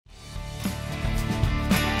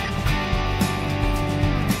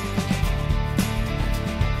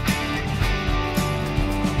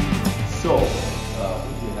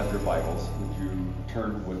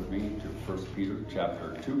turn with me to 1 Peter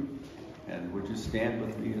chapter 2. And would you stand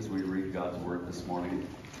with me as we read God's Word this morning?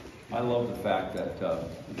 I love the fact that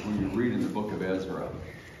when you read in the book of Ezra,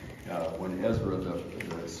 when Ezra, the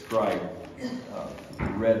scribe,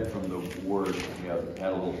 read from the Word, he had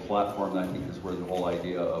a little platform, and I think is where the whole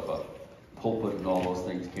idea of a pulpit and all those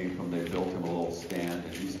things came from. They built him a little stand,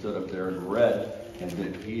 and he stood up there and read, and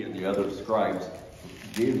then he and the other scribes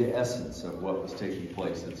gave the essence of what was taking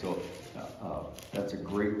place. And so that's a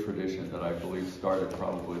great tradition that I believe started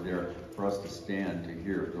probably there for us to stand to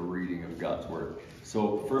hear the reading of God's Word.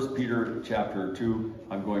 So 1 Peter chapter 2,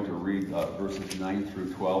 I'm going to read verses 9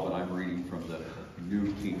 through 12, and I'm reading from the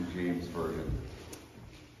New King James Version.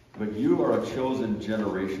 But you are a chosen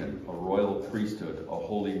generation, a royal priesthood, a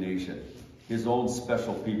holy nation, his own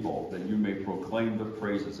special people, that you may proclaim the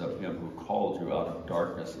praises of him who called you out of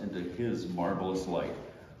darkness into his marvelous light,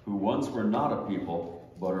 who once were not a people,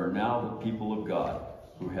 but are now the people of God,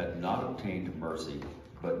 who had not obtained mercy,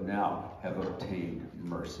 but now have obtained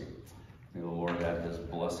mercy. May the Lord add his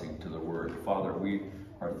blessing to the word. Father, we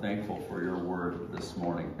are thankful for your word this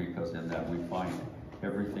morning, because in that we find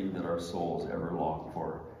everything that our souls ever long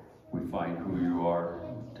for. We find who you are,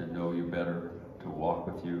 to know you better, to walk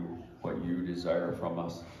with you, what you desire from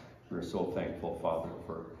us. We're so thankful, Father,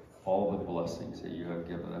 for all the blessings that you have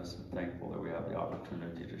given us, and thankful that we have the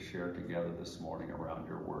opportunity to share together this morning around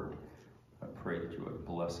your word. I pray that you would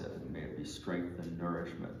bless it, and may it be strength and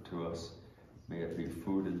nourishment to us. May it be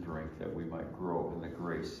food and drink, that we might grow in the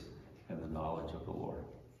grace and the knowledge of the Lord.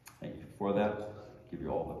 Thank you for that. I give you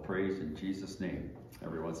all the praise in Jesus' name.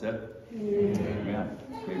 Everyone said? Amen. Amen.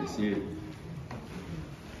 May be seated.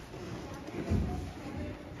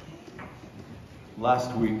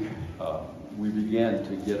 Last week, we began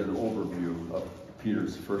to get an overview of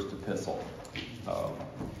Peter's first epistle.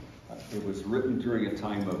 It was written during a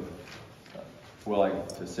time of,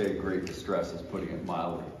 to say great distress is putting it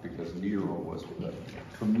mildly, because Nero was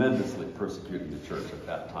tremendously persecuting the church at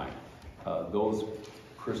that time. Those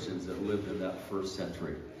Christians that lived in that first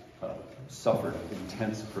century suffered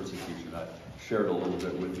intense persecution. I shared a little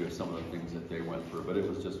bit with you some of the things that they went through, but it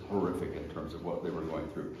was just horrific in terms of what they were going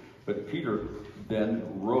through. But Peter then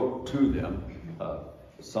wrote to them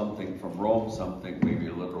something from Rome, something maybe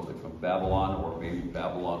literally from Babylon, or maybe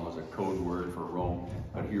Babylon was a code word for Rome.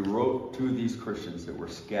 But he wrote to these Christians that were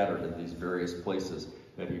scattered in these various places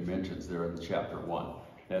that he mentions there in chapter 1.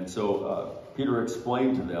 And so Peter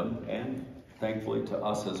explained to them, and thankfully to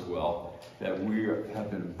us as well, that we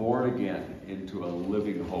have been born again into a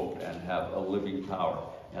living hope and have a living power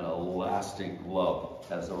and a lasting love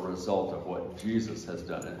as a result of what Jesus has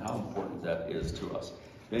done, and how important that is to us.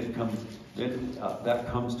 That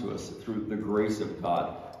comes to us through the grace of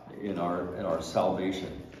God in our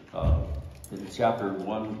salvation. In chapter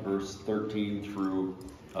 1, verse 13 through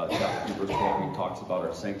chapter 2, verse 12, he talks about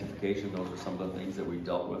our sanctification. Those are some of the things that we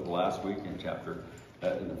dealt with last week in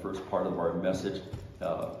the first part of our message.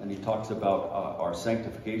 And he talks about our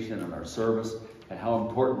sanctification and our service, and how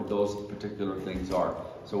important those particular things are.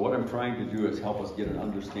 So what I'm trying to do is help us get an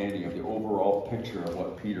understanding of the overall picture of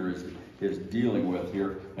what Peter is dealing with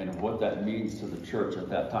here, and what that means to the church at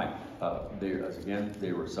that time.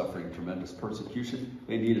 They were suffering tremendous persecution.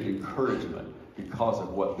 They needed encouragement because of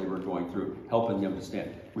what they were going through, helping them to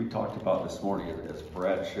stand. We talked about this morning, as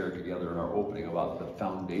Brad shared together in our opening, about the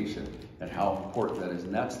foundation and how important that is.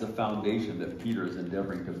 And that's the foundation that Peter is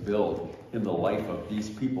endeavoring to build in the life of these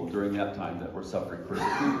people during that time that were suffering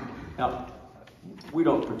persecution. Now, we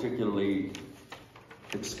don't particularly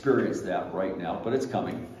experience that right now, but it's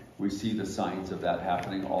coming. We see the signs of that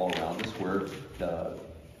happening all around us, where the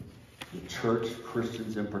church,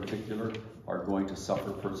 Christians in particular, are going to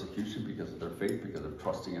suffer persecution because of their faith, because of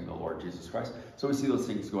trusting in the Lord Jesus Christ. So we see those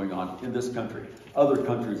things going on in this country. Other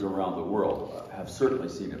countries around the world have certainly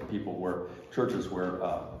seen it.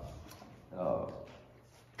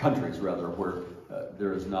 Countries where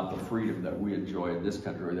there is not the freedom that we enjoy in this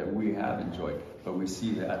country, or that we have enjoyed, but we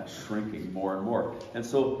see that shrinking more and more. And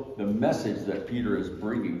so the message that Peter is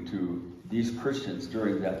bringing to these Christians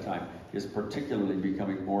during that time is particularly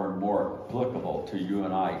becoming more and more applicable to you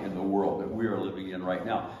and I in the world that we are living in right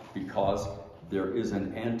now, because there is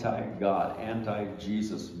an anti-God,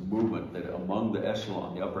 anti-Jesus movement that among the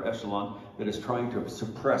upper echelon, that is trying to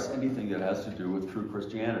suppress anything that has to do with true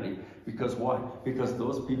Christianity. Because why? Because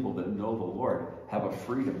those people that know the Lord have a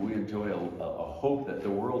freedom. We enjoy a hope that the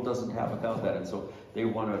world doesn't have without that. And so They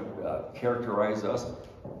want to characterize us,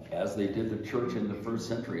 as they did the church in the first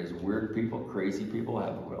century, as weird people, crazy people,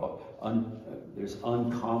 there's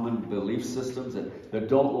uncommon belief systems that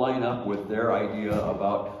don't line up with their idea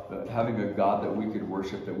about having a God that we could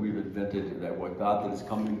worship, that we've invented, that what God that is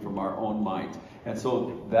coming from our own minds. And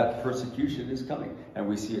so that persecution is coming, and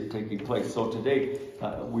we see it taking place. So today,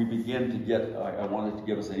 we begin to get, I wanted to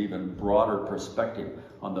give us an even broader perspective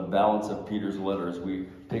on the balance of Peter's letters. We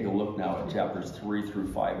take a look now at chapters 3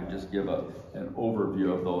 through 5 and just give an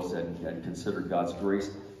overview of those and consider God's grace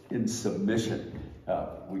in submission.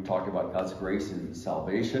 We talk about God's grace in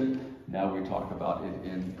salvation. Now we talk about it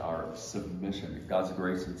in our submission, God's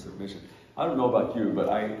grace in submission. I don't know about you, but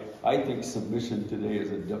I think submission today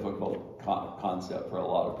is a difficult concept for a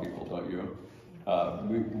lot of people, don't you?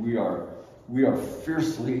 We are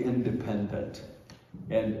fiercely independent.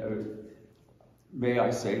 And may I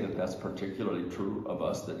say that that's particularly true of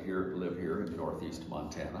us that live here in northeast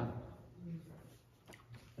Montana.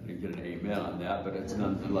 I didn't get an amen on that, but it's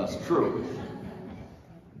nonetheless true.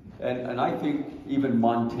 And I think even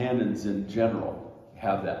Montanans in general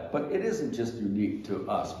have that. But it isn't just unique to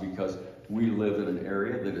us, because we live in an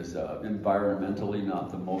area that is environmentally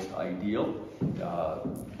not the most ideal,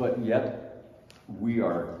 but yet we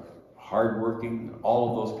are hardworking,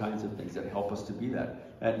 all of those kinds of things that help us to be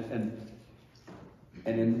that.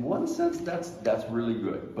 And in one sense, that's really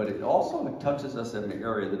good. But it also touches us in an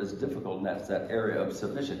area that is difficult, and that's that area of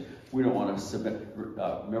submission. We don't want to submit.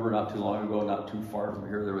 Remember not too long ago, not too far from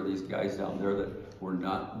here, there were these guys down there that were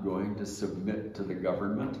not going to submit to the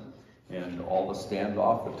government, and all the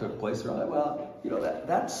standoff that took place around that. Well, you know,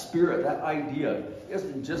 that spirit, that idea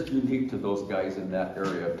isn't just unique to those guys in that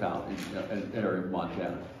area of town, in area of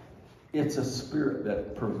Montana. It's a spirit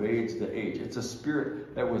that pervades the age. It's a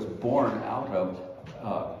spirit that was born out of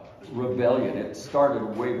rebellion. It started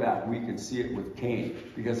way back. We can see it with Cain,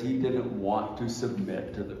 because he didn't want to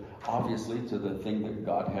submit to the thing that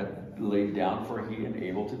God had laid down for he and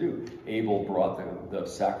Abel to do. Abel brought the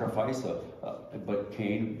sacrifice, but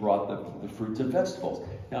Cain brought the fruits and vegetables.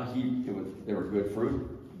 Now they were good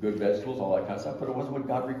fruit, good vegetables, all that kind of stuff, but it wasn't what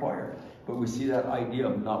God required. But we see that idea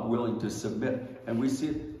of not willing to submit, and we see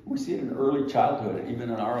it in early childhood,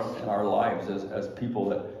 even in our lives as people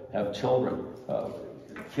that have children,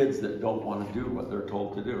 kids that don't want to do what they're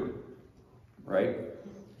told to do, right?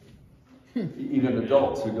 Even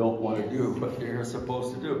adults who don't want to do what they're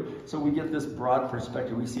supposed to do. So we get this broad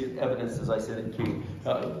perspective. We see it evidenced, as I said, in Cain.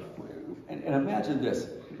 And imagine this.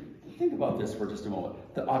 Think about this for just a moment.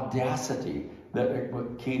 The audacity that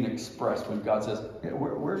Cain expressed when God says,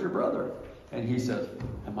 where's your brother? And he says,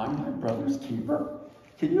 am I my brother's keeper?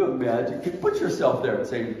 Can you imagine? Can you put yourself there and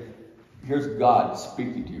say, here's God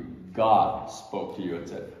speaking to you. God spoke to you and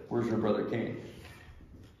said, where's your brother Cain?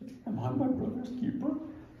 Am I my brother's keeper?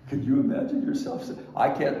 Could you imagine yourself?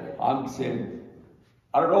 I'm saying,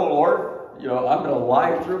 I don't know, Lord. I'm going to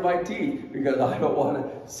lie through my teeth because I don't want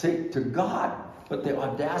to say to God. But the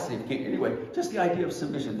audacity of Cain, anyway, just the idea of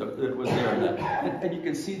submission that was there. And you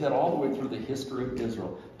can see that all the way through the history of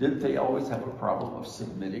Israel. Didn't they always have a problem of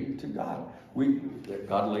submitting to God?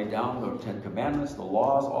 God laid down the 10 Commandments, the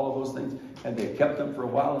laws, all of those things, and they kept them for a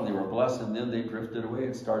while, and they were blessed, and then they drifted away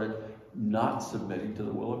and started not submitting to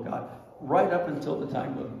the will of God. Right up until the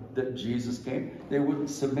time that Jesus came, they wouldn't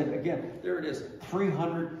submit again. There it is,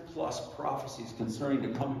 300 plus prophecies concerning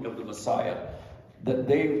the coming of the Messiah, that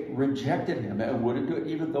they rejected him and wouldn't do it,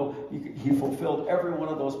 even though he fulfilled every one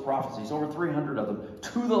of those prophecies, over 300 of them,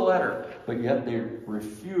 to the letter. But yet they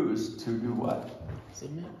refused to do what?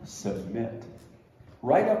 Submit.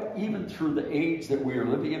 Right up even through the age that we are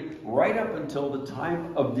living in, right up until the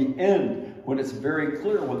time of the end, when it's very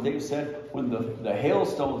clear, when they've said, when the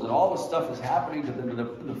hailstones and all the stuff is happening to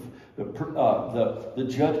them, the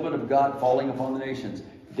judgment of God falling upon the nations,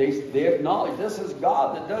 they acknowledge this is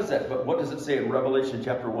God that does that. But what does it say in Revelation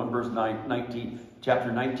chapter 1, verse 19, chapter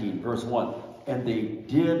 19, verse 1? And they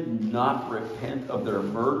did not repent of their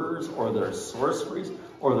murders or their sorceries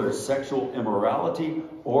or their sexual immorality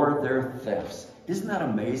or their thefts. Isn't that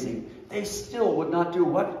amazing? They still would not do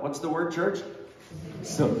what? What's the word, church?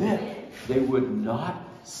 Submit. They would not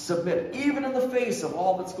submit, even in the face of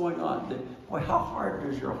all that's going on. Boy, how hard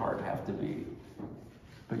does your heart have to be?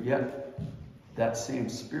 But yet, that same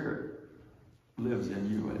spirit lives in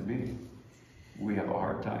you and me. We have a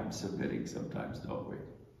hard time submitting sometimes, don't we?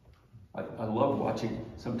 I love watching,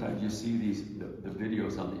 sometimes you see the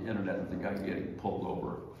videos on the internet of the guy getting pulled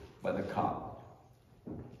over by the cop.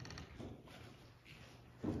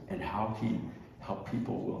 And how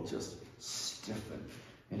people will just stiffen.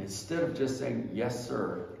 And instead of just saying, yes,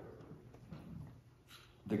 sir,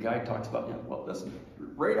 the guy talks about, well, listen,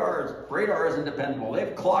 radar isn't dependable.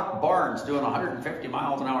 They've clocked barns doing 150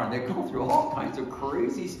 miles an hour, and they go through all kinds of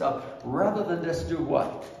crazy stuff rather than just do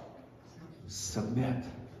what? Submit.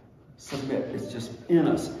 Submit. It's just in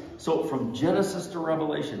us. So from Genesis to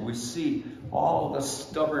Revelation, we see all the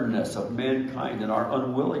stubbornness of mankind and our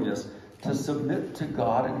unwillingness to submit to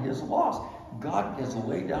God and his laws. God has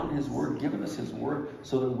laid down his word, given us his word,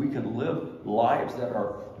 so that we can live lives that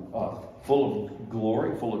are full of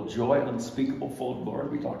glory, full of joy, unspeakable, full of glory.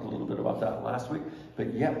 We talked a little bit about that last week.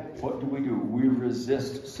 But yet, what do? We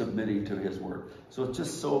resist submitting to his word. So it's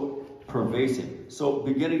just so pervasive. So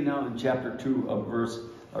beginning now in chapter 2 of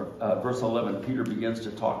verse 11, Peter begins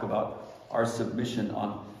to talk about our submission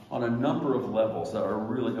on a number of levels that are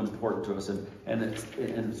really important to us. And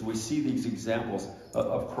as we see these examples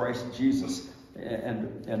of Christ Jesus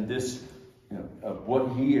and this, of what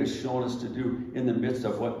he has shown us to do in the midst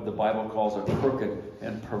of what the Bible calls a crooked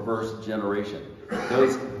and perverse generation.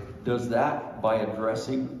 Does that, by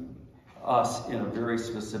addressing us in a very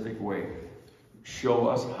specific way, show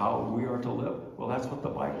us how we are to live? Well, that's what the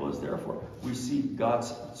Bible is there for. We see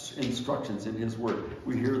God's instructions in his word.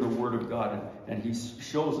 We hear the word of God, and he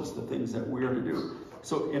shows us the things that we are to do.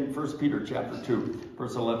 So in 1 Peter chapter 2,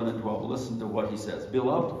 verse 11 and 12, listen to what he says.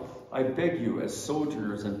 Beloved, I beg you, as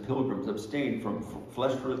sojourners and pilgrims, abstain from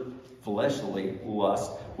fleshly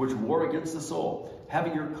lust, which war against the soul,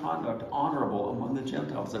 having your conduct honorable among the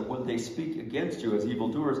Gentiles, that when they speak against you as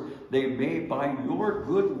evildoers, they may by your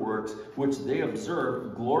good works, which they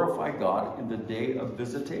observe, glorify God in the day of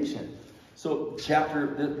visitation. So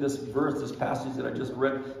this passage that I just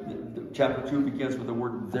read, chapter 2 begins with the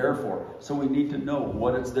word therefore. So we need to know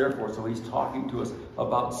what it's there for. So he's talking to us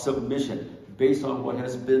about submission based on what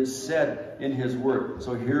has been said in his word.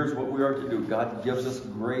 So here's what we are to do. God gives us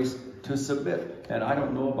grace to submit. And I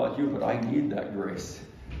don't know about you, but I need that grace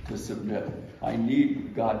to submit. I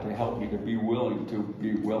need God to help me to be willing,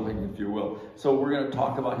 if you will. So we're going to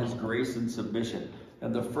talk about his grace and submission.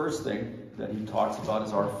 And the first thing that he talks about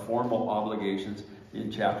is our formal obligations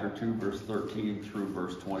in chapter 2, verse 13 through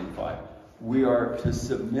verse 25. We are to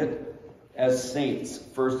submit as saints,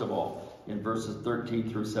 first of all, in verses 13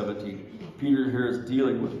 through 17. Peter here is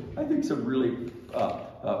dealing with, I think, some really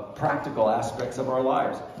practical aspects of our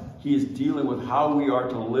lives. He is dealing with how we are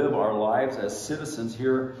to live our lives as citizens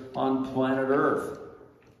here on planet Earth.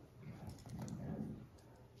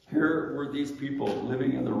 Here were these people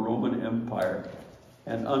living in the Roman Empire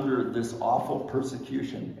and under this awful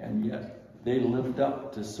persecution, and yet they lived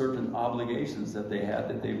up to certain obligations that they had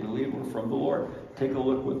that they believed were from the Lord. Take a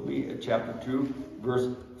look with me at chapter 2, verse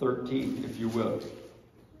 13, if you will.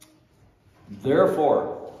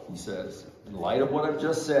 Therefore, he says, in light of what I've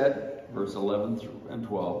just said, verse 11 and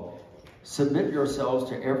 12, submit yourselves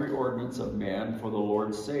to every ordinance of man for the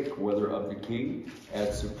Lord's sake, whether of the king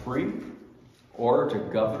as supreme, or to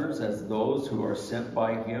governors as those who are sent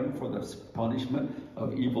by him for the punishment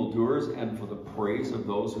of evildoers and for the praise of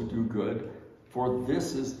those who do good. For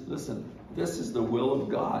this is the will of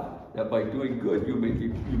God, that by doing good you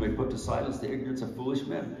may put to silence the ignorance of foolish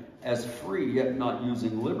men, as free, yet not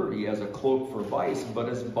using liberty as a cloak for vice, but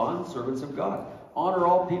as bondservants of God. Honor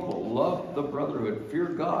all people, love the brotherhood, fear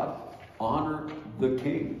God, honor the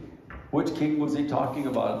king. Which king was he talking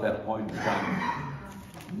about at that point in time?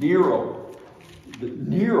 Nero. That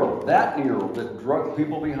Nero that drug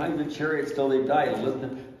people behind the chariots till they died,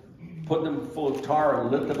 put them full of tar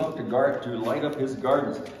and lit them up to light up his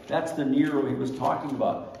gardens. That's the Nero he was talking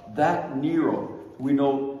about. That Nero, we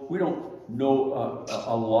don't know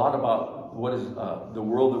a lot about what is the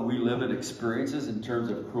world that we live in experiences in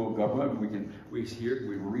terms of cruel government. We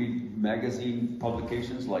read magazine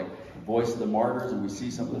publications like Voice of the Martyrs, and we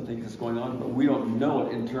see some of the things that's going on, but we don't know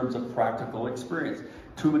it in terms of practical experience.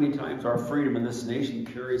 Too many times our freedom in this nation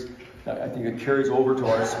carries over to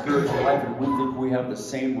our spiritual life, and we think we have the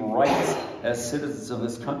same rights as citizens of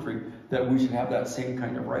this country, that we should have that same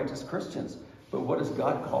kind of right as Christians. But what does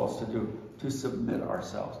God call us to do? To submit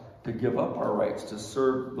ourselves, to give up our rights, to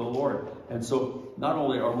serve the Lord. And so not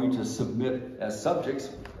only are we to submit as subjects,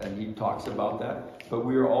 and he talks about that, but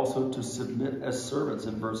we are also to submit as servants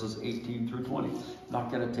in verses 18 through 20. Not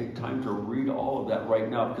going to take time to read all of that right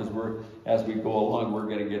now, because as we go along, we're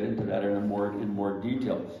going to get into that in more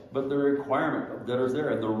detail. But the requirement that is there,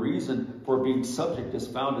 and the reason for being subject, is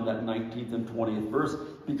found in that 19th and 20th verse,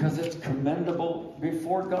 because it's commendable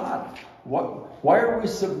before God. Why are we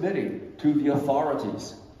submitting to the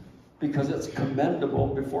authorities? Because it's commendable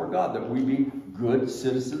before God that we be good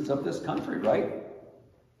citizens of this country, right?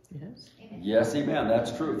 Yes. Yes, amen.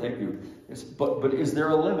 That's true. Thank you. But is there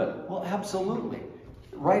a limit? Well, absolutely.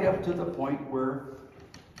 Right up to the point where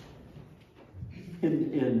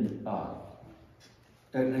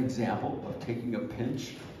An example of taking a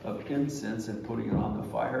pinch of incense and putting it on the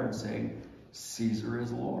fire and saying, Caesar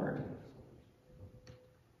is Lord.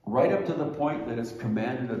 Right up to the point that it's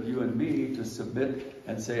commanded of you and me to submit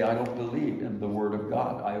and say, I don't believe in the word of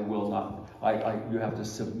God. I will not. You have to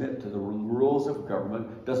submit to the rules of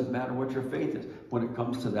government. Doesn't matter what your faith is. When it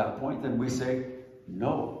comes to that point, then we say,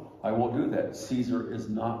 no, I won't do that. Caesar is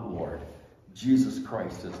not Lord. Jesus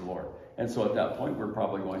Christ is Lord. And so at that point, we're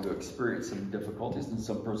probably going to experience some difficulties and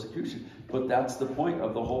some persecution. But that's the point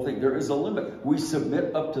of the whole thing. There is a limit. We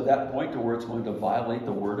submit up to that point to where it's going to violate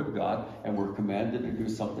the word of God, and we're commanded to do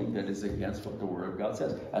something that is against what the word of God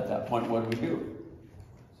says. At that point, what do?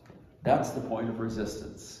 That's the point of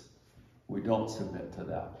resistance. We don't submit to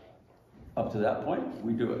that. Up to that point,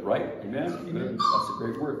 we do it, right? Amen? Amen. That's a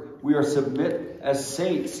great word. We are submit as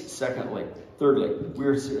saints, secondly. Thirdly, we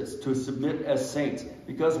are to submit as saints.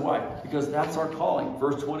 Because why? Because that's our calling.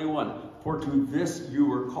 Verse 21, for to this you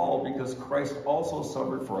were called, because Christ also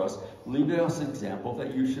suffered for us, leaving us an example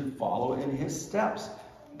that you should follow in his steps.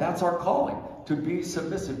 That's our calling, to be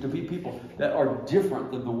submissive, to be people that are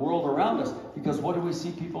different than the world around us. Because what do we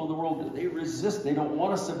see people in the world do? They resist. They don't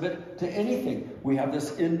want to submit to anything. We have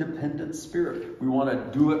this independent spirit. We want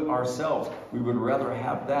to do it ourselves. We would rather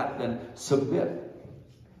have that than submit.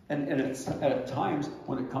 And at times,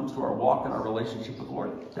 when it comes to our walk and our relationship with the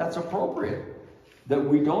Lord, that's appropriate. That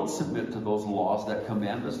we don't submit to those laws that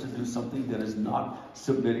command us to do something that is not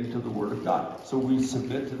submitting to the Word of God. So we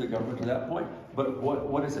submit to the government to that point. But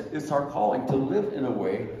what is it? It's our calling to live in a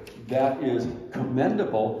way that is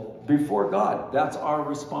commendable before God. That's our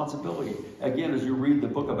responsibility. Again, as you read the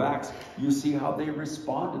book of Acts, you see how they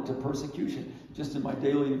responded to persecution. Just in my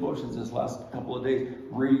daily devotions this last couple of days,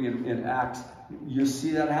 reading in Acts, you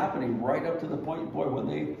see that happening right up to the point, boy,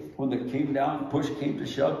 when they came down, push came to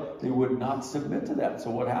shove, they would not submit to that. So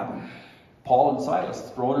what happened? Paul and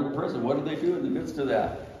Silas thrown in prison. What did they do in the midst of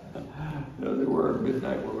that? There they were at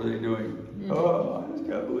midnight. What were they doing? Oh, I just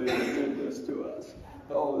can't believe they did this to us.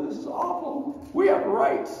 Oh, this is awful. We have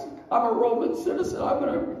rights. I'm a Roman citizen.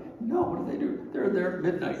 No, what do they do? They're there at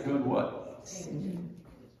midnight doing what?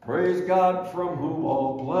 Praise God, from whom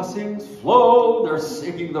all blessings flow. They're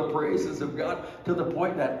singing the praises of God to the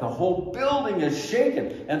point that the whole building is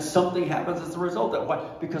shaken, and something happens as a result of that. Why?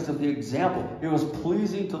 Because of the example. It was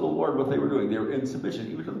pleasing to the Lord what they were doing. They were in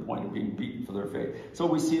submission, even to the point of being beaten for their faith. So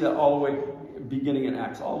we see that all the way, beginning in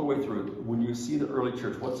Acts, all the way through. When you see the early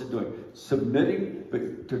church, what's it doing? Submitting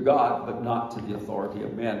to God, but not to the authority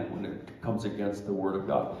of man when it comes against the word of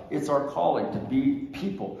God. It's our calling to be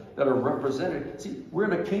people that are represented. See, we're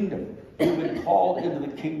in a kingdom. We've been called into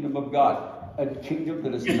the kingdom of God. A kingdom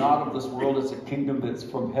that is not of this world. It's a kingdom that's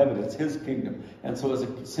from heaven. It's his kingdom. And so as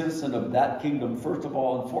a citizen of that kingdom, first of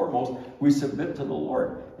all and foremost, we submit to the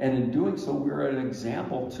Lord. And in doing so, we're an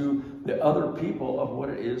example to the other people of what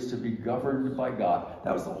it is to be governed by God.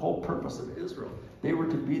 That was the whole purpose of Israel. They were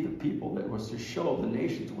to be the people that was to show the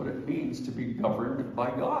nations what it means to be governed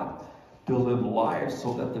by God. To live lives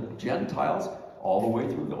so that the Gentiles, all the way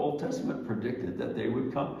through the Old Testament, predicted that they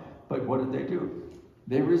would come. But what did they do?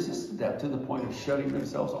 They resisted that to the point of shutting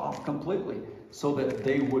themselves off completely so that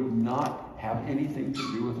they would not have anything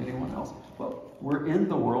to do with anyone else. Well, we're in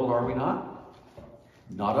the world, are we not?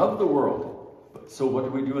 Not of the world. So what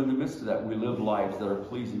do we do in the midst of that? We live lives that are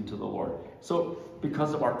pleasing to the Lord. So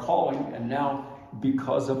because of our calling, and now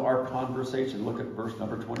because of our conversation, look at verse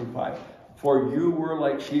number 25. For you were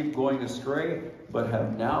like sheep going astray, but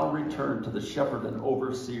have now returned to the shepherd and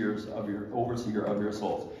overseer of your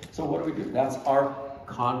souls. So what do? That's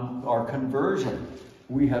our conversion.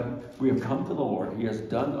 We have come to the Lord. He has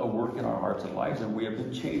done a work in our hearts and lives, and we have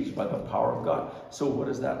been changed by the power of God. So what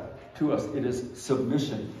is that to us? It is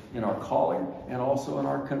submission in our calling and also in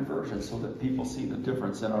our conversion, so that people see the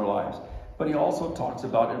difference in our lives. But he also talks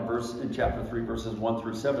about in chapter 3, verses 1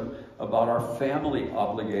 through 7, about our family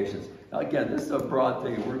obligations. Now, again, this is a broad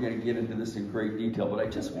thing. We're going to get into this in great detail, but I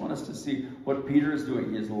just want us to see what Peter is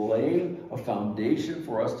doing. He is laying a foundation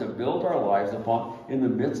for us to build our lives upon in the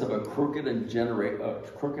midst of a crooked and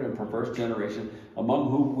perverse generation, among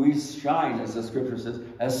whom we shine, as the scripture says,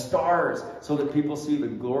 as stars, so that people see the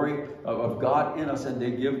glory of God in us, and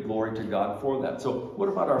they give glory to God for that. So what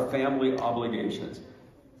about our family obligations?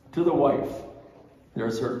 To the wife, there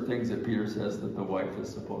are certain things that Peter says that the wife is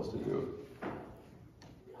supposed to do.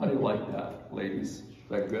 How do you like that, ladies? Is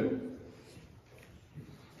that good?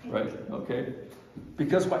 Right? Okay.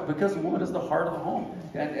 Because what? Because the woman is the heart of the home.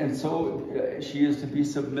 And so she is to be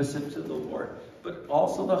submissive to the Lord. But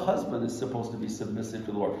also the husband is supposed to be submissive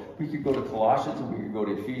to the Lord. We could go to Colossians and we could go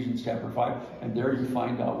to Ephesians chapter 5, and there you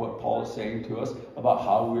find out what Paul is saying to us about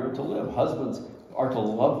how we are to live. Husbands are to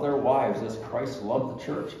love their wives as Christ loved the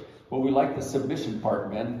church. Well, we like the submission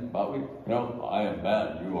part, men. But I am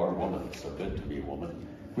man, you are woman. Submit to me, woman.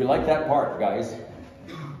 We like that part, guys.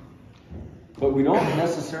 But we don't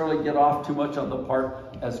necessarily get off too much on the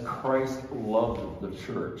part as Christ loved the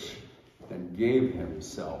church and gave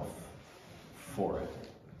himself for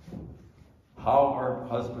it. How are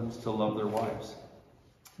husbands to love their wives?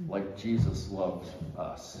 Like Jesus loved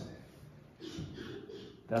us.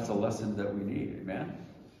 That's a lesson that we need, amen?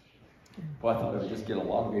 Well, I thought I would just get a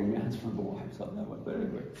lot of amens from the wives on that one, but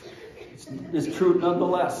anyway. It's true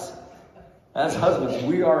nonetheless. As husbands,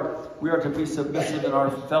 we are to be submissive in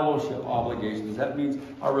our fellowship obligations. That means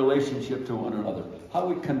our relationship to one another. How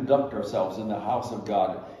we conduct ourselves in the house of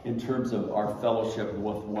God in terms of our fellowship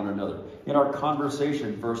with one another. In our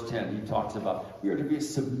conversation, verse 10, he talks about we are to be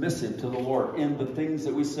submissive to the Lord in the things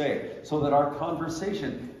that we say, so that our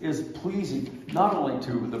conversation is pleasing not only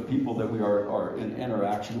to the people that we are in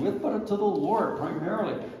interaction with, but to the Lord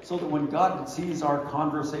primarily. So that when God sees our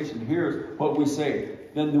conversation, hears what we say,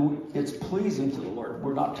 then it's pleasing to the Lord.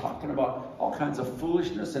 We're not talking about all kinds of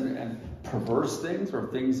foolishness and perverse things or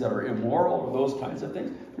things that are immoral or those kinds of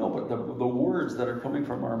things. No, but the words that are coming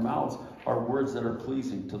from our mouths are words that are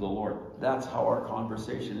pleasing to the Lord. That's how our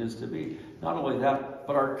conversation is to be. Not only that,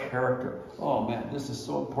 but our character. Oh man, this is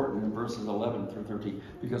so important in verses 11 through 13.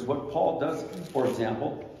 Because what Paul does, for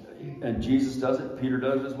example, and Jesus does it, Peter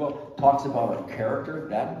does it as well, talks about our character,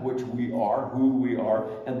 that which we are, who we are,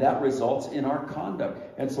 and that results in our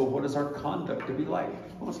conduct. And so what is our conduct to be like?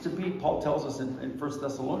 Well, it's to be, Paul tells us in 1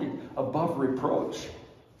 Thessalonians, above reproach.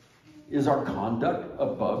 Is our conduct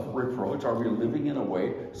above reproach? Are we living in a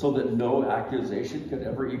way so that no accusation could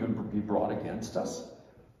ever even be brought against us?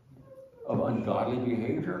 Of ungodly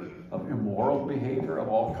behavior, of immoral behavior, of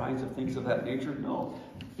all kinds of things of that nature? No.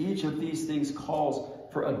 Each of these things calls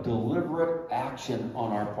for a deliberate action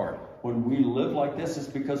on our part. When we live like this, it's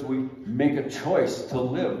because we make a choice to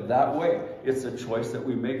live that way. It's a choice that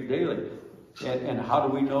we make daily. And how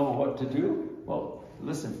do we know what to do? Well,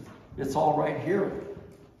 listen, it's all right here.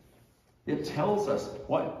 It tells us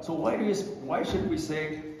what. So why should we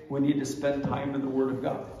say we need to spend time in the Word of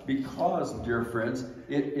God? Because, dear friends,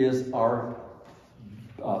 it is our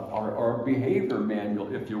behavior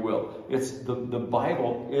manual, if you will. It's the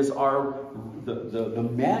Bible is the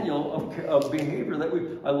manual of behavior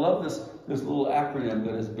that I love this little acronym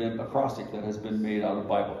that has been acrostic that has been made out of the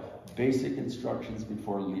Bible. Basic instructions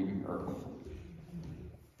before leaving Earth.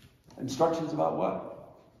 Instructions about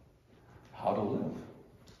what? How to live.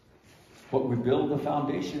 What we build the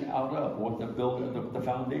foundation out of, what the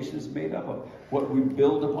foundation is made up of, what we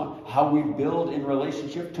build upon, how we build in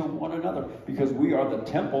relationship to one another, because we are the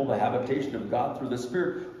temple, the habitation of God through the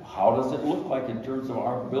Spirit. How does it look like in terms of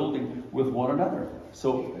our building with one another?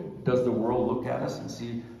 So does the world look at us and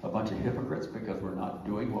see a bunch of hypocrites because we're not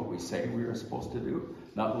doing what we say we are supposed to do?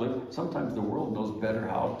 Not live. Sometimes the world knows better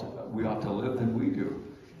how we ought to live than we do.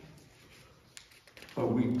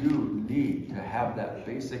 But we do need to have that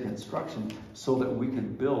basic instruction so that we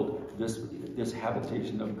can build this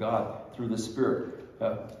habitation of God through the Spirit.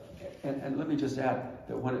 And let me just add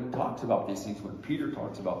that when it talks about these things, when Peter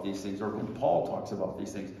talks about these things, or when Paul talks about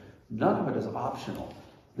these things, none of it is optional.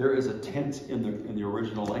 There is a tense in the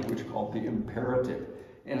original language called the imperative,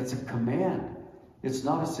 and it's a command. It's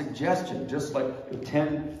not a suggestion, just like the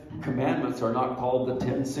 10 commandments are not called the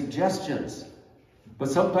 10 suggestions. But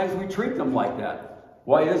sometimes we treat them like that.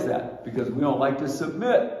 Why is that? Because we don't like to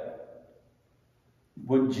submit.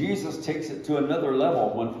 When Jesus takes it to another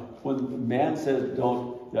level, when man says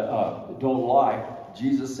don't lie,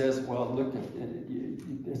 Jesus says, well, look,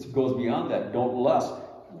 it goes beyond that. Don't lust.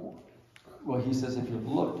 Well, he says if you've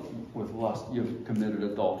looked with lust, you've committed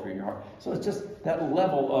adultery in your heart. So it's just that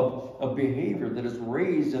level of behavior that is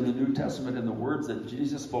raised in the New Testament in the words that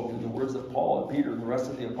Jesus spoke, in the words that Paul and Peter and the rest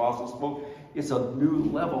of the apostles spoke. It's a new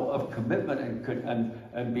level of commitment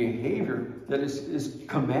and behavior that is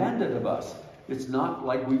commanded of us. It's not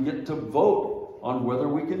like we get to vote on whether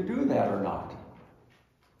we can do that or not.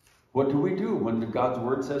 What do we do when God's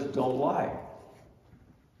word says don't lie?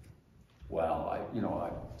 Well,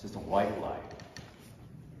 just a white lie.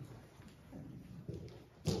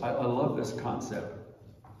 I love this concept.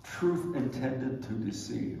 Truth intended to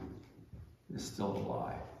deceive is still a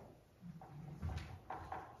lie.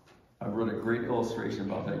 I wrote a great illustration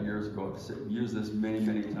about that years ago. I've used this many,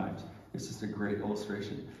 many times. This is a great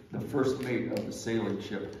illustration. The first mate of the sailing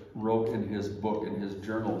ship wrote in his book, in his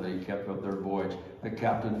journal that he kept of their voyage, the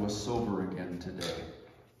captain was sober again today.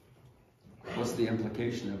 What's the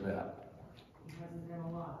implication of that? He hasn't been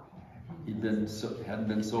a lot. Hadn't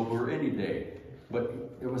been sober any day. But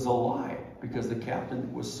it was a lie, because the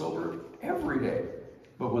captain was sober every day.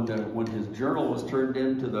 But when his journal was turned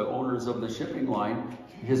in to the owners of the shipping line,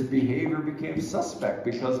 his behavior became suspect.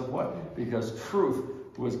 Because of what? Because truth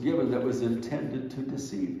was given that was intended to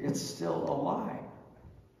deceive. It's still a lie.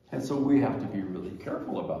 And so we have to be really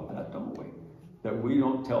careful about that, don't we? That we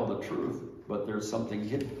don't tell the truth, but there's something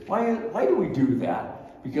hidden. Why do we do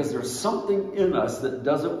that? Because there's something in us that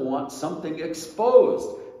doesn't want something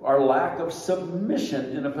exposed. Our lack of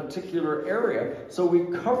submission in a particular area. So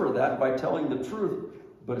we cover that by telling the truth,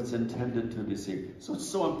 but it's intended to deceive. So it's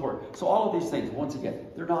so important. So all of these things, once again,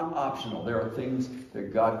 they're not optional. There are things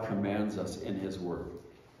that God commands us in His Word.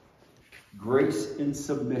 Grace in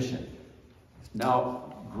submission.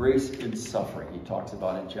 Now, grace in suffering. He talks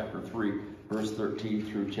about in chapter 3, verse 13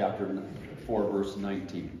 through chapter 4, verse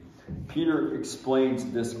 19. Peter explains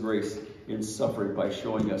this grace in suffering by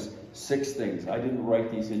showing us 6 things. I didn't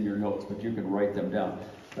write these in your notes, but you can write them down.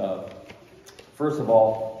 First of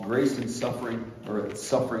all, grace in suffering, or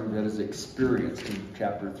suffering that is experienced in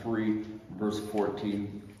chapter 3, verse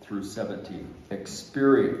 14 through 17.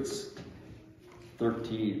 Experience.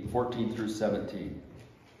 14 through 17.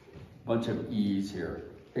 Bunch of E's here.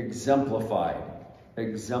 Exemplified,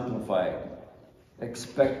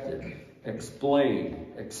 expected,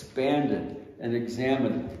 explained, expanded, and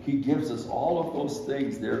examined. He gives us all of those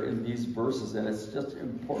things there in these verses, and it's just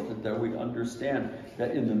important that we understand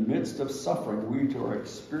that in the midst of suffering, we are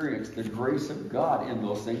experience the grace of God in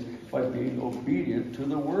those things by being obedient to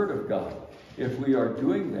the Word of God. If we are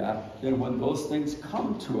doing that, then when those things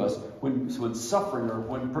come to us, when suffering or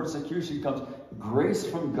when persecution comes, grace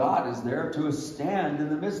from God is there to stand in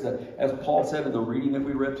the midst of that. As Paul said in the reading that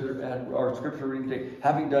we read at our scripture reading today,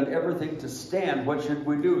 having done everything to stand, what should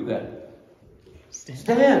we do then?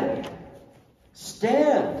 Stand.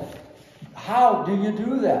 Stand. How do you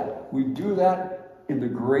do that? We do that in the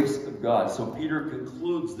grace of God. So Peter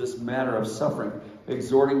concludes this matter of suffering,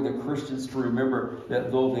 exhorting the Christians to remember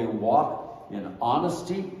that though they walk in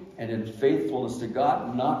honesty and in faithfulness to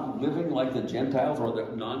God, not living like the Gentiles or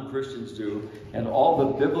the non-Christians do, and all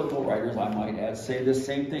the biblical writers, I might add, say the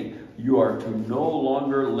same thing. You are to no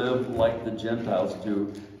longer live like the Gentiles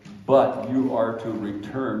do, but you are to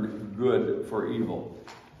return good for evil.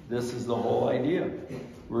 This is the whole idea.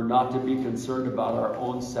 We're not to be concerned about our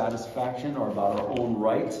own satisfaction or about our own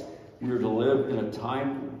rights. We are to live in a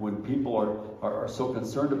time when people are so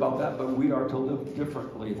concerned about that, but we are to live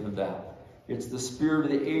differently than that. It's the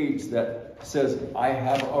spirit of the age that says, I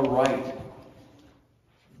have a right.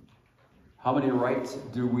 How many rights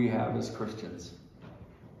do we have as Christians?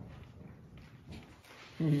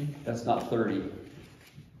 That's not 30.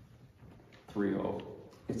 3-0.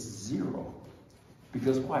 It's 0.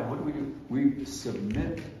 Because why? What do? We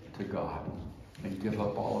submit to God and give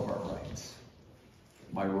up all of our rights.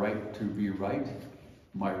 My right to be right,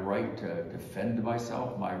 my right to defend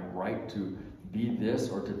myself, my right to be this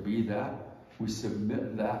or to be that. We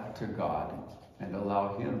submit that to God and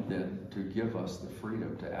allow Him then to give us the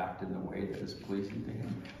freedom to act in the way that is pleasing to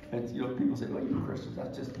Him. And people say, well, you Christians,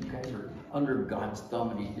 that's just, you guys are under God's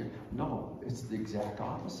thumb. No, it's the exact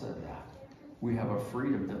opposite of that. We have a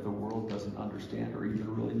freedom that the world doesn't understand or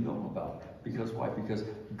even really know about. Because why? Because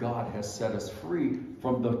God has set us free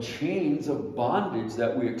from the chains of bondage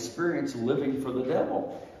that we experience living for the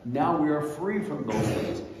devil. Now we are free from those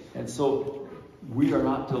things. And so we are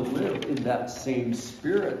not to live in that same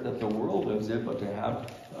spirit that the world lives in, but to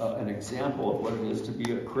have an example of what it is to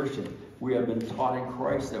be a Christian. We have been taught in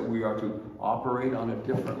Christ that we are to operate on a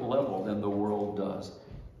different level than the world does.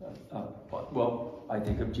 I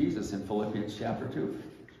think of Jesus in Philippians chapter 2.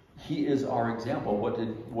 He is our example. What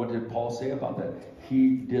did Paul say about that?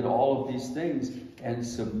 He did all of these things and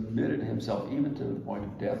submitted himself even to the point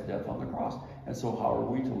of death on the cross. And so how are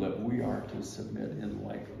we to live? We are to submit in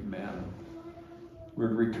like manner. We're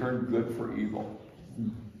to return good for evil.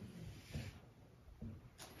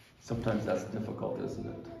 Sometimes that's difficult, isn't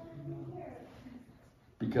it?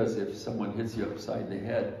 Because if someone hits you upside the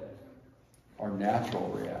head, our natural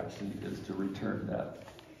reaction is to return that.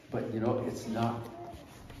 But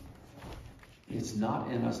it's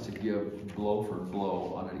not in us to give blow for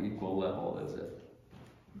blow on an equal level, is it?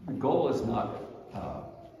 The goal is not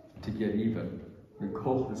to get even. The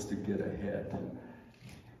goal is to get ahead.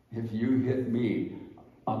 If you hit me,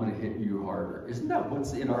 I'm going to hit you harder. Isn't that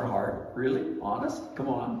what's in our heart? Really? Honest? Come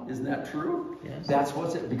on. Isn't that true? Yes. That's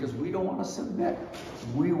what's it. Because we don't want to submit.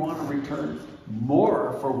 We want to return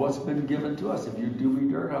more for what's been given to us. If you do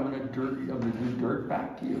me dirt, I'm going to do dirt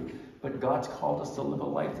back to you. But God's called us to live a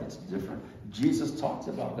life that's different. Jesus talks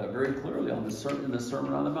about that very clearly in the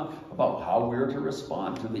Sermon on the Mount, about how we are to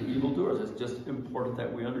respond to the evildoers. It's just important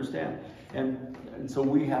that we understand. And so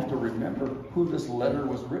we have to remember who this letter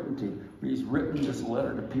was written to. He's written this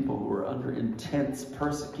letter to people who are under intense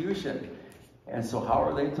persecution. And so how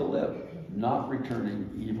are they to live? Not returning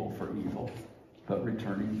evil for evil, but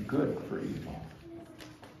returning good for evil.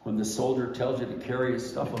 When the soldier tells you to carry his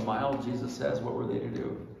stuff a mile, Jesus says, what were they to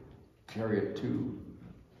do? Carry it too.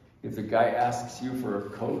 If the guy asks you for a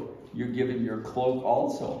coat, you give him your cloak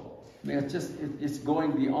also. I mean, it's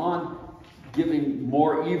going beyond giving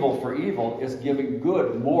more evil for evil. It's giving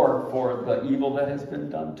good more for the evil that has been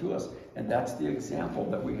done to us. And that's the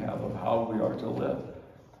example that we have of how we are to live.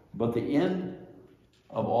 But the end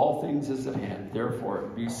of all things is at hand. Therefore,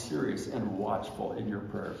 be serious and watchful in your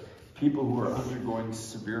prayers. People who are undergoing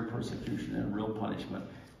severe persecution and real punishment,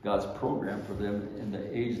 God's program for them in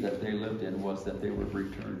the age that they lived in was that they would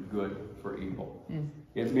return good for evil.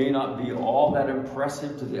 It may not be all that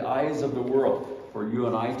impressive to the eyes of the world for you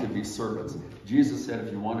and I to be servants. Jesus said,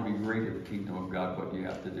 if you want to be great in the kingdom of God, what do you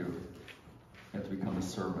have to do? You have to become a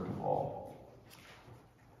servant of all.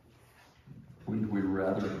 Wouldn't we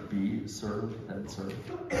rather be served than served?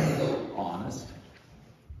 Honest.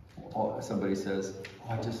 Somebody says,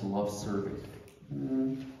 oh, I just love serving.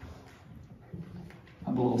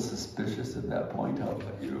 I'm a little suspicious at that point. How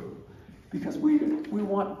about you? Because we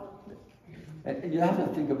want, and you have to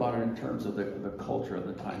think about it in terms of the culture of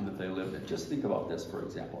the time that they lived in. Just think about this, for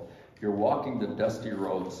example. You're walking the dusty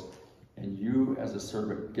roads, and you as a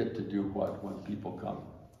servant get to do what when people come?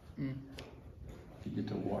 You get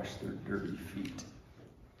to wash their dirty feet.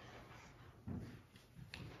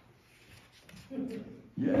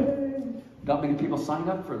 Yay! Not many people sign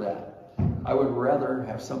up for that. I would rather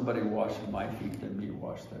have somebody washing my feet than me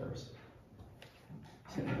wash theirs.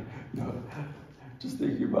 Just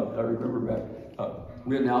thinking about that, I remember back,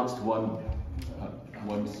 we announced one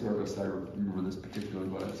service. I remember this particularly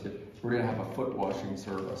when I was a kid. We're going to have a foot washing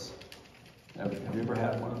service. Have you ever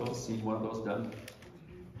had one of those, seen one of those done?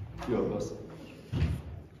 A few of us.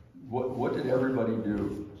 What did everybody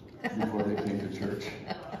do before they came to church?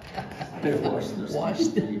 They washed their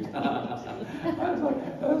feet. I was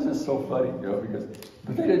like, that was just so funny,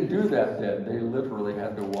 but they didn't do that then. They literally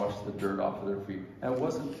had to wash the dirt off of their feet. And it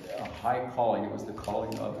wasn't a high calling, it was the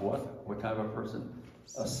calling of what? What kind of a person?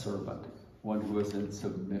 A servant. One who was in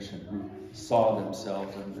submission, who saw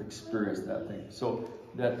themselves and experienced that thing. So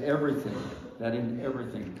that in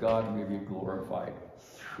everything, God may be glorified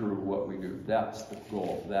through what we do. That's the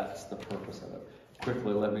goal. That's the purpose of it.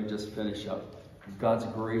 Quickly, let me just finish up. God's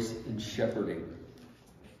grace in shepherding.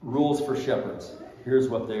 Rules for shepherds. Here's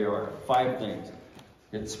what they are. 5 things.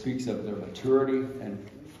 It speaks of their maturity, and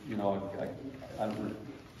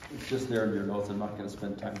it's just there in your notes. I'm not going to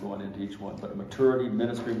spend time going into each one, but maturity,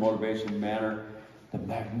 ministry, motivation, manner, the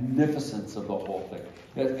magnificence of the whole thing.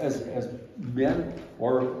 As men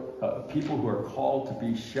or people who are called to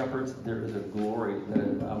be shepherds, there is a glory,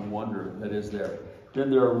 a wonder that is there. Then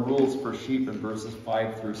there are rules for sheep in verses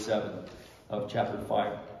 5 through 7 of chapter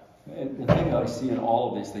 5. And the thing I see in all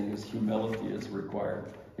of these things is humility is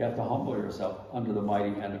required. You have to humble yourself under the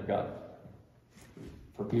mighty hand of God.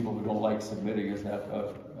 For people who don't like submitting, is that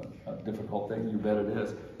a difficult thing? You bet it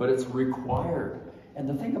is. But it's required. And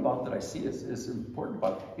the thing about that I see is important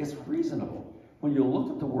about it, it's reasonable. When you look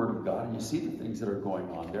at the Word of God and you see the things that are going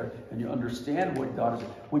on there, and you understand what God is,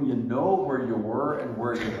 when you know where you were and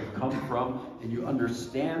where you have come from, and you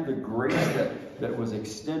understand the grace that was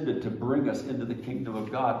extended to bring us into the kingdom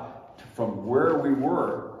of God from where we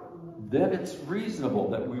were, then it's reasonable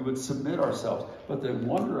that we would submit ourselves. But the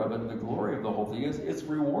wonder of it and the glory of the whole thing is it's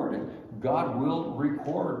rewarding. God will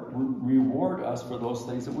reward us for those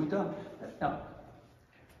things that we've done. Now,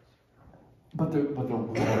 But the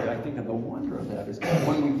glory, I think, and the wonder of that is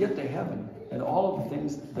when we get to heaven and all of the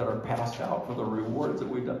things that are passed out for the rewards that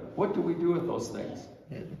we've done, what do we do with those things?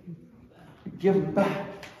 We give them back.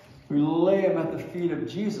 We lay them at the feet of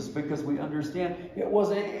Jesus because we understand it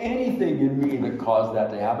wasn't anything in me that caused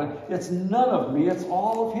that to happen. It's none of me. It's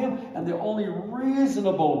all of Him. And the only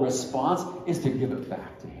reasonable response is to give it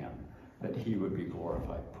back to Him, that He would be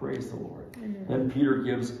glorified. Praise the Lord. Then Peter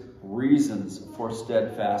gives reasons for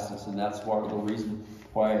steadfastness, and that's part of the reason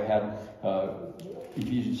why I had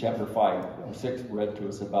Ephesians chapter 5, 6 read to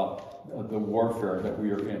us about the warfare that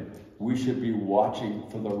we are in. We should be watching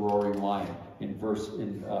for the roaring lion in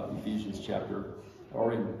Ephesians chapter,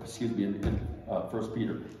 or in 1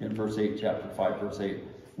 Peter, in verse 8, chapter 5, verse 8.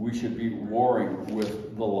 We should be warring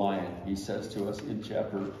with the lion, he says to us in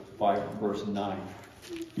chapter 5, verse 9.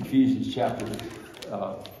 Ephesians chapter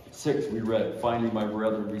 6, we read, finally, my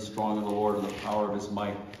brethren, be strong in the Lord and the power of his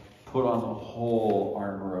might. Put on the whole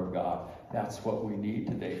armor of God. That's what we need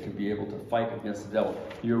today to be able to fight against the devil.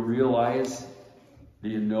 Do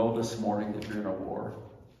you know this morning that you're in a war?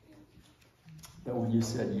 That when you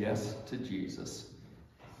said yes to Jesus,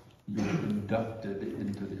 you were inducted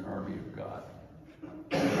into the army of God,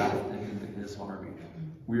 drafted into his army.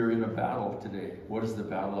 We are in a battle today. What is the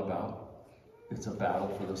battle about? It's a battle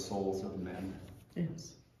for the souls of men.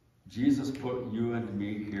 Yes. Jesus put you and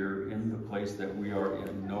me here in the place that we are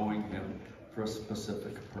in, knowing him for a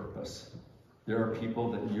specific purpose. There are people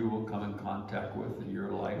that you will come in contact with in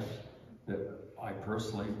your life that I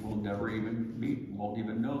personally will never even meet, won't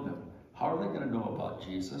even know them. How are they going to know about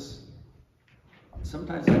Jesus?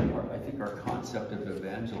 Sometimes I think our concept of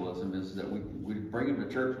evangelism is that we bring them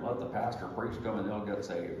to church, let the pastor preach to them, and they'll get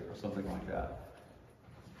saved, or something like that.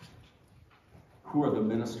 Who are the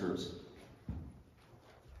ministers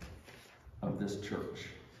of this church?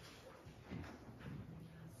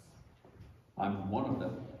 I'm one of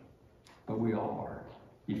them, but we all are.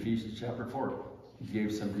 Ephesians chapter 4, he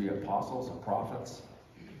gave some to the apostles and prophets,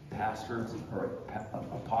 apostles,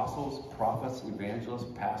 prophets, evangelists,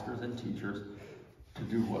 pastors, and teachers to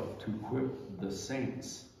do what? To equip the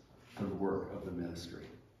saints for the work of the ministry.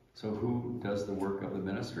 So who does the work of the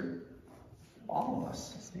ministry? All of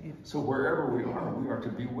us. So wherever we are to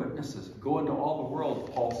be witnesses. Go into all the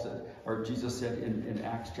world, Paul said, or Jesus said in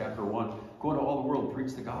Acts chapter 1, go into all the world,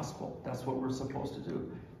 preach the gospel. That's what we're supposed to do.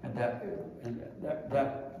 And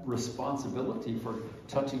that responsibility for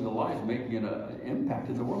touching the lives, making an impact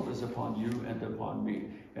in the world is upon you and upon me.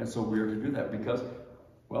 And so we are to do that because,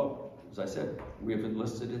 well, as I said, we have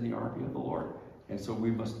enlisted in the army of the Lord. And so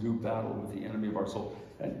we must do battle with the enemy of our soul.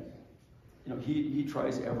 And you know, he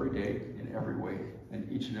tries every day in every way in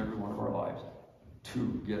each and every one of our lives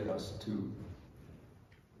to get us to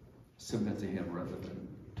submit to him rather than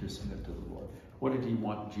to submit to the Lord. What did he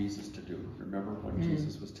want Jesus to do? Remember when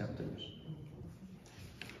Jesus was tempted?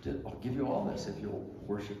 I'll give you all this if you'll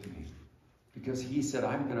worship me. Because he said,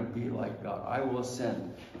 I'm going to be like God. I will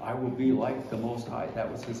ascend. I will be like the Most High.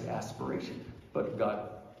 That was his aspiration. But God,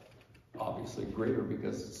 obviously greater,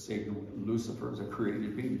 because Satan, Lucifer, is a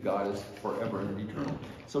created being. God is forever and eternal.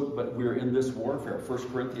 So, but we're in this warfare. 2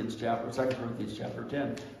 Corinthians chapter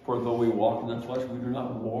 10. For though we walk in the flesh, we do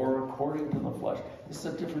not war according to the flesh. This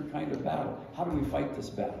is a different kind of battle. How do we fight this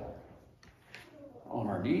battle? On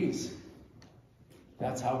our knees.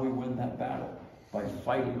 That's how we win that battle. By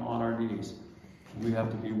fighting on our knees. We have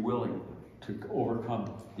to be willing to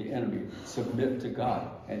overcome the enemy, submit to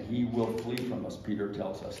God, and he will flee from us, Peter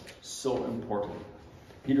tells us. So important.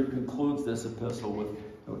 Peter concludes this epistle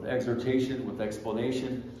with exhortation, with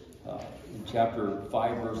explanation. In chapter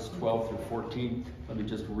 5, verse 12 through 14. Let me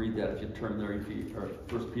just read that if you turn there,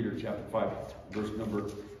 1 Peter chapter 5, verse number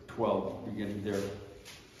 12, beginning there.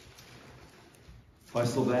 By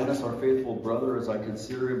Silvanus, our faithful brother, as I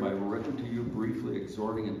consider him, I have written to you briefly,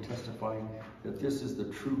 exhorting and testifying that this is the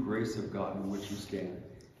true grace of God in which you stand.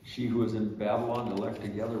 She who is in Babylon, elect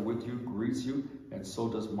together with you, greets you, and so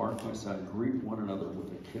does Mark, my son. Greet one another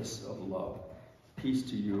with a kiss of love. Peace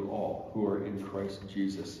to you all who are in Christ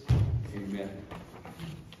Jesus. Amen.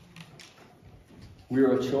 We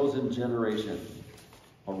are a chosen generation,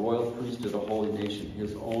 a royal priesthood, a holy nation,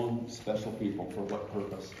 his own special people. For what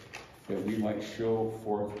purpose? That we might show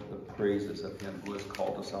forth the praises of him who has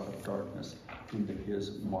called us out of darkness into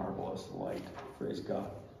his marvelous light. Praise God.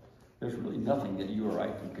 There's really nothing that you or I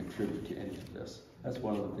can contribute to any of this. That's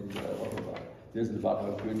one of the things that I love about it. It isn't about how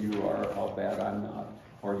good you are, or how bad I'm not,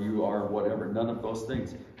 or you are, whatever. None of those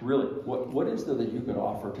things. Really, what is there that you could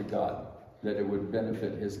offer to God that it would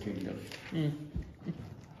benefit his kingdom?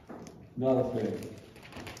 Not a thing.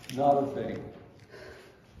 Not a thing.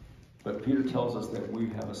 But Peter tells us that we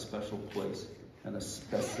have a special place and a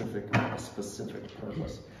specific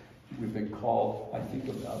purpose. We've been called, I think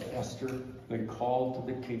of Esther, been called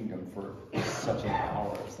to the kingdom for such an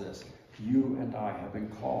hour as this. You and I have been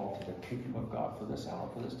called to the kingdom of God for this hour,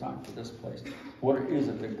 for this time, for this place. What is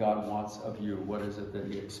it that God wants of you? What is it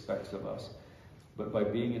that he expects of us? But by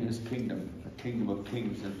being in his kingdom, a kingdom of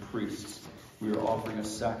kings and priests, we are offering a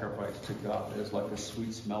sacrifice to God that is like a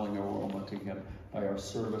sweet-smelling aroma to him by our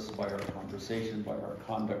service, by our conversation, by our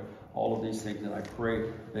conduct, all of these things. And I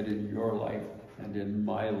pray that in your life and in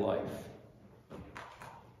my life,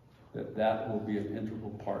 that will be an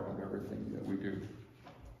integral part of everything that we do.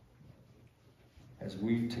 As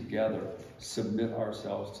we together submit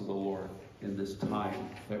ourselves to the Lord in this time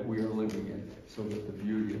that we are living in, so that the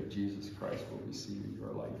beauty of Jesus Christ will be seen in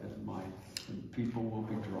your life and in mine, and people will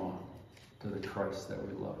be drawn to the Christ that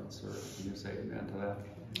we love and serve. Can you say amen to that?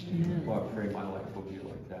 Amen. Well, I pray my life will be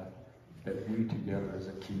like that. That we together as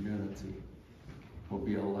a community will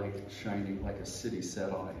be a light shining like a city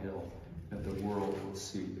set on a hill, that the world will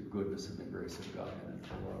see the goodness and the grace of God in and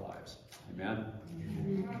through our lives. Amen?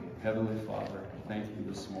 Amen. Heavenly Father, thank you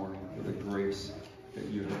this morning for the grace that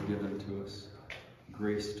you have given to us.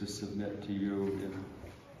 Grace to submit to you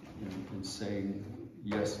in saying,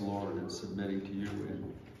 yes, Lord, and submitting to you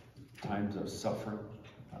in times of suffering.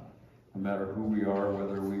 No matter who we are,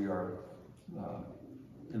 whether we are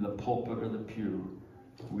in the pulpit or the pew,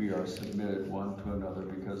 we are submitted one to another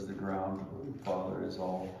because the ground, Father, is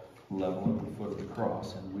all level at the foot of the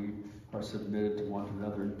cross, and we are submitted to one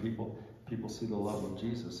another, and people see the love of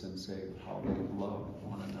Jesus and say how they love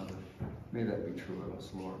one another. May that be true of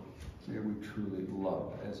us, Lord. May we truly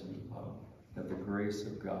love as you love, that the grace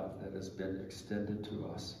of God that has been extended to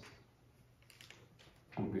us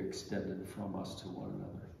will be extended from us to one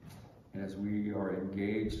another. And as we are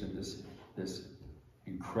engaged in this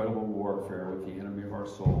incredible warfare with the enemy of our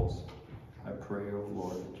souls, I pray, oh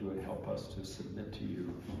Lord, that you would help us to submit to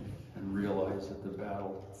you and realize that the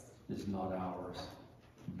battle is not ours,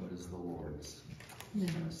 but is the Lord's.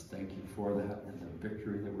 Yes, thank you for that and the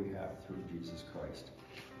victory that we have through Jesus Christ.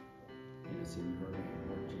 And it's in your name,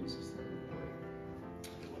 Lord Jesus, that we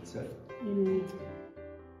pray. What's that?